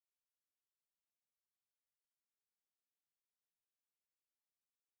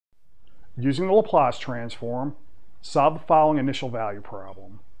using the Laplace transform, solve the following initial value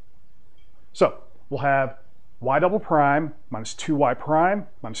problem. So we'll have y double prime minus 2y prime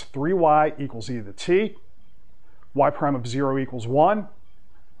minus 3y equals e to the t, y prime of 0 equals 1,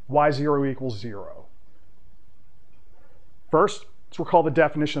 y0 equals 0. First, let's recall the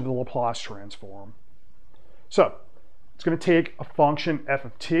definition of the Laplace transform. So it's going to take a function f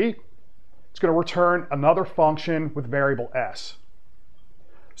of t. It's going to return another function with variable s.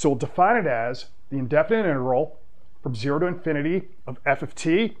 So we'll define it as the indefinite integral from 0 to infinity of f of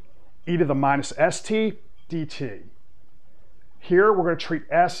t e to the minus st dt. Here we're going to treat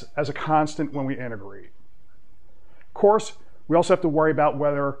s as a constant when we integrate. Of course, we also have to worry about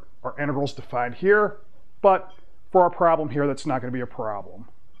whether our integral is defined here, but for our problem here, that's not going to be a problem.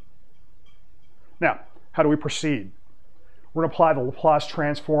 Now, how do we proceed? We're going to apply the Laplace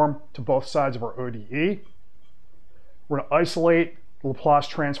transform to both sides of our ODE. We're going to isolate the Laplace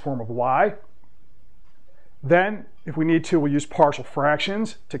transform of y. Then, if we need to, we'll use partial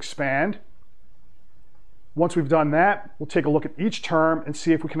fractions to expand. Once we've done that, we'll take a look at each term and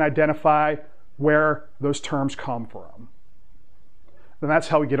see if we can identify where those terms come from. Then that's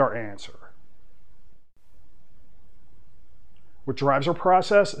how we get our answer. What drives our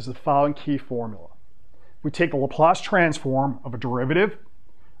process is the following key formula. We take the Laplace transform of a derivative,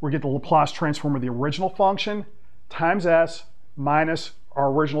 we get the Laplace transform of the original function times s minus our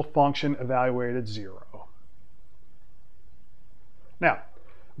original function evaluated at 0. Now,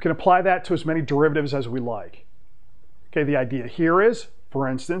 we can apply that to as many derivatives as we like. Okay, the idea here is, for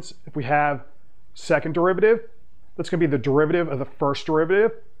instance, if we have second derivative, that's going to be the derivative of the first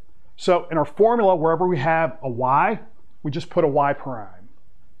derivative. So in our formula, wherever we have a y, we just put a y prime.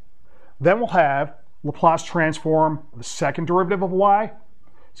 Then we'll have Laplace transform of the second derivative of y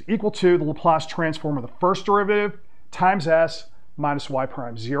is equal to the Laplace transform of the first derivative times s minus y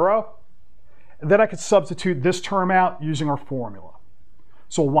prime 0. And then I could substitute this term out using our formula.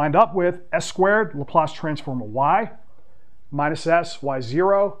 So we'll wind up with s squared Laplace transform of y minus s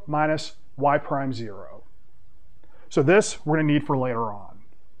y0 minus y prime 0. So this we're going to need for later on.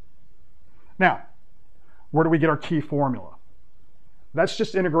 Now, where do we get our key formula? That's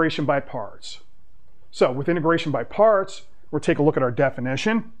just integration by parts. So with integration by parts, we'll take a look at our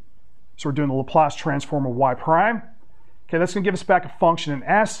definition. So we're doing the Laplace transform of y prime. Okay, that's going to give us back a function in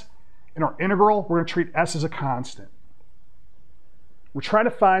s. In our integral, we're going to treat s as a constant. We're trying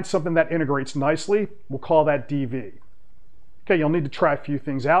to find something that integrates nicely. We'll call that dv. Okay, you'll need to try a few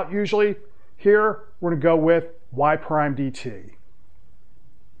things out usually. Here, we're going to go with y prime dt.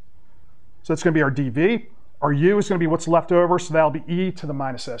 So that's going to be our dv. Our u is going to be what's left over, so that'll be e to the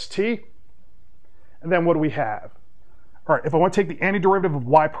minus st. And then what do we have? All right, if I want to take the antiderivative of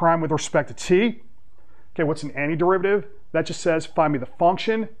y prime with respect to t, okay, what's an antiderivative? That just says find me the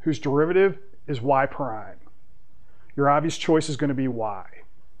function whose derivative is y prime. Your obvious choice is going to be y.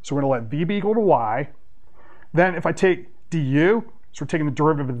 So we're going to let v be equal to y. Then if I take du, so we're taking the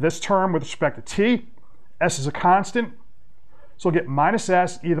derivative of this term with respect to t, s is a constant, so we'll get minus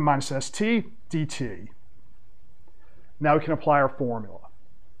s e to the minus st dt. Now we can apply our formula.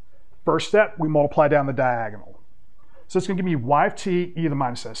 First step, we multiply down the diagonal. So it's going to give me y of t e to the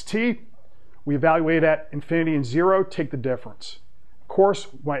minus st. We evaluate at infinity and 0, take the difference. Of course,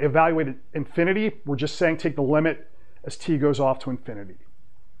 when I evaluate at infinity, we're just saying take the limit as t goes off to infinity.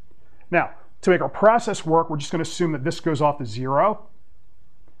 Now, to make our process work, we're just going to assume that this goes off to 0.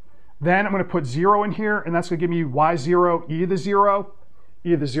 Then I'm going to put 0 in here, and that's going to give me y0 e to the 0.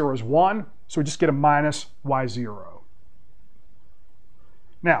 E to the 0 is 1, so we just get a minus y0.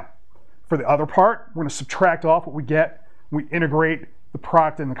 Now, for the other part, we're going to subtract off what we get when we integrate the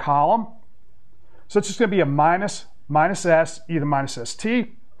product in the column. So it's just going to be a minus s e to the minus st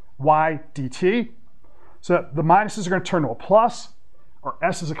y dt. So the minuses are going to turn to a plus. Our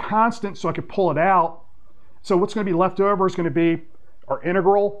s is a constant, so I could pull it out. So what's going to be left over is going to be our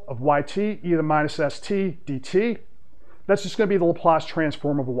integral of yt e to the minus st dt. That's just going to be the Laplace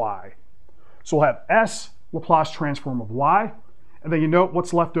transform of y. So we'll have s Laplace transform of y, and then you note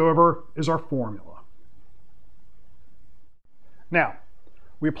what's left over is our formula. Now,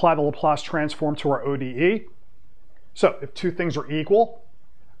 we apply the Laplace transform to our ODE. So if two things are equal,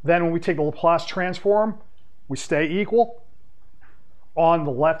 then when we take the Laplace transform, we stay equal. On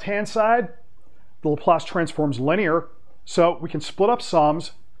the left-hand side, the Laplace transform is linear, so we can split up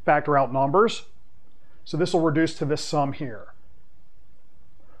sums, factor out numbers. So this will reduce to this sum here.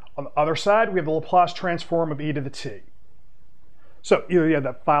 On the other side, we have the Laplace transform of e to the t. So either you have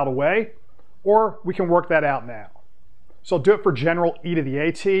that filed away, or we can work that out now. So I'll do it for general e to the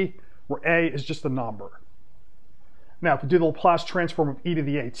at, where a is just a number. Now, if we do the Laplace transform of e to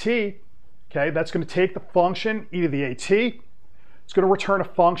the at, Okay, that's going to take the function e to the at. It's going to return a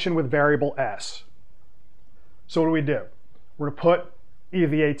function with variable s. So what do we do? We're going to put e to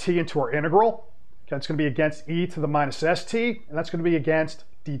the at into our integral. Okay, it's going to be against e to the minus st, and that's going to be against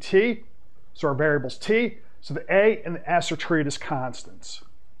dt. So our variable's t. So the a and the s are treated as constants.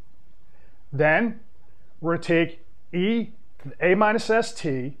 Then we're going to take e to the a minus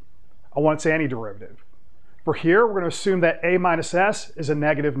st. I want its antiderivative. For here, we're going to assume that a minus s is a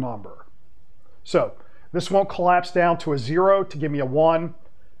negative number. So this won't collapse down to a 0 to give me a 1.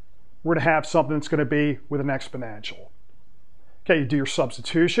 We're going to have something that's going to be with an exponential. Okay, you do your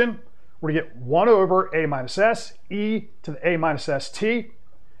substitution. We're going to get 1 over a minus s, e to the a minus st.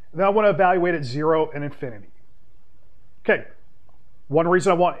 Then I want to evaluate at 0 and infinity. Okay, one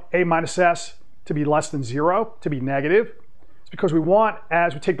reason I want a minus s to be less than 0, to be negative, is because we want,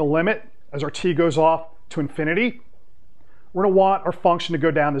 as we take the limit, as our t goes off to infinity, we're going to want our function to go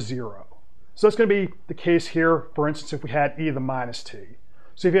down to 0. So that's going to be the case here, for instance, if we had e to the minus t.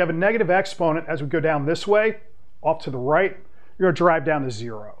 So if you have a negative exponent as we go down this way, off to the right, you're going to drive down to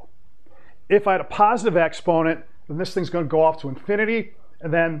 0. If I had a positive exponent, then this thing's going to go off to infinity,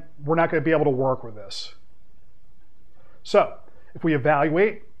 and then we're not going to be able to work with this. So if we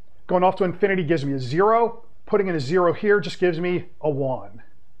evaluate, going off to infinity gives me a 0. Putting in a 0 here just gives me a 1.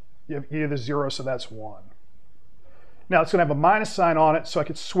 You have e to the 0, so that's 1. Now it's going to have a minus sign on it, so I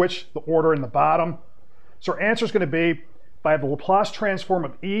could switch the order in the bottom. So our answer is going to be, if I have the Laplace transform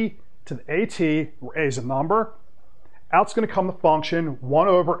of e to the at, where a is a number, out's going to come the function 1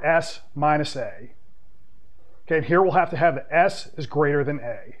 over s minus a. Okay, and here we'll have to have the s is greater than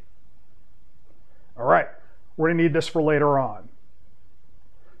a. All right, we're going to need this for later on.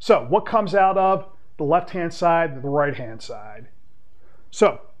 So what comes out of the left-hand side to the right-hand side?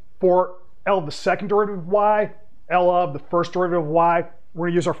 So for L of the second derivative of y, L of the first derivative of y, we're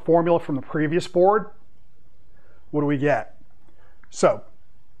going to use our formula from the previous board. What do we get? So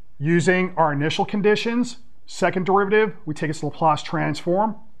using our initial conditions, second derivative, we take its Laplace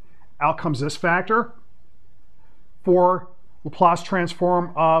transform. Out comes this factor. For Laplace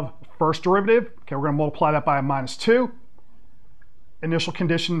transform of first derivative, okay, we're going to multiply that by a minus 2. Initial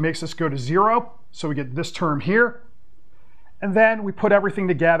condition makes this go to 0, so we get this term here. And then we put everything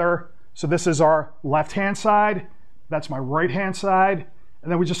together. So this is our left-hand side, that's my right-hand side, and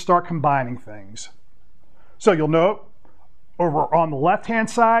then we just start combining things. So you'll note, over on the left-hand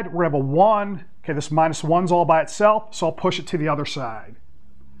side, we're going to have a 1. Okay, this minus 1's all by itself, so I'll push it to the other side.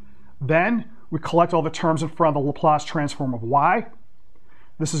 Then we collect all the terms in front of the Laplace transform of y.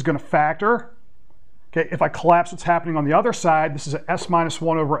 This is going to factor. Okay, if I collapse what's happening on the other side, this is a s minus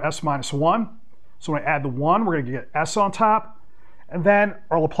 1 over s minus 1. So when I add the 1, we're going to get s on top. And then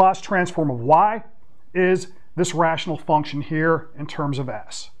our Laplace transform of y is this rational function here in terms of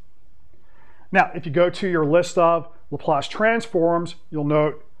s. Now, if you go to your list of Laplace transforms, you'll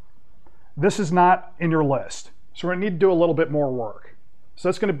note this is not in your list. So we're going to need to do a little bit more work. So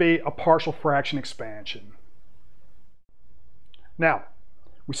that's going to be a partial fraction expansion. Now,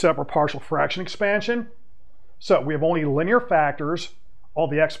 we set up our partial fraction expansion. So we have only linear factors. All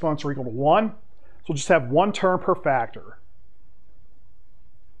the exponents are equal to 1. So we'll just have one term per factor.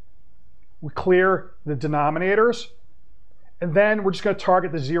 We clear the denominators, and then we're just going to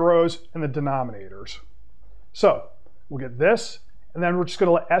target the zeros in the denominators. So we'll get this, and then we're just going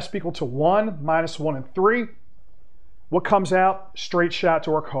to let s be equal to 1, minus 1, and 3. What comes out? Straight shot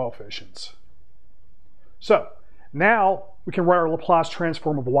to our coefficients. So now we can write our Laplace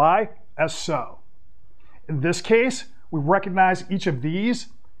transform of y as so. In this case, we recognize each of these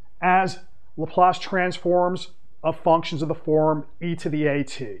as Laplace transforms of functions of the form e to the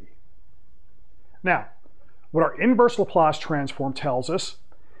at. Now, what our inverse Laplace transform tells us,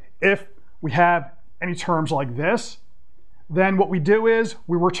 if we have any terms like this, then what we do is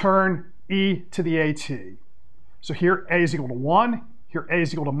we return e to the at. So here a is equal to 1, here a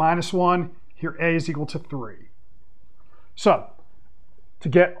is equal to minus 1, here a is equal to 3. So to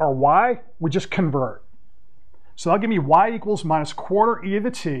get our y, we just convert. So that'll give me y equals minus a quarter e to the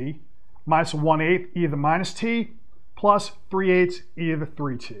t, minus 1/8 e to the minus t, plus 3/8 e to the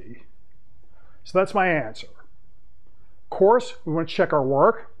 3t. So that's my answer. Of course, we want to check our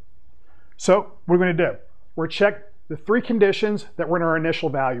work. So what are we going to do? We're going to check the 3 conditions that were in our initial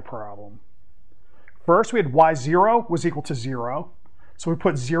value problem. First, we had y0 was equal to 0. So we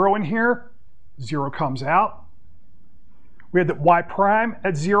put 0 in here, 0 comes out. We had that y prime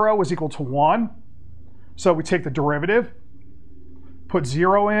at 0 was equal to 1. So we take the derivative, put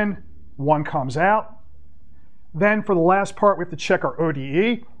 0 in, 1 comes out. Then for the last part, we have to check our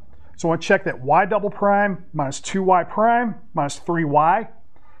ODE. So I want to check that y double prime minus 2y prime minus 3y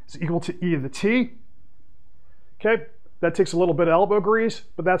is equal to e to the t. Okay, that takes a little bit of elbow grease,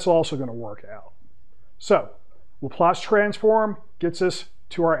 but that's also going to work out. So Laplace transform gets us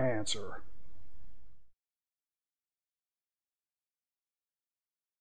to our answer.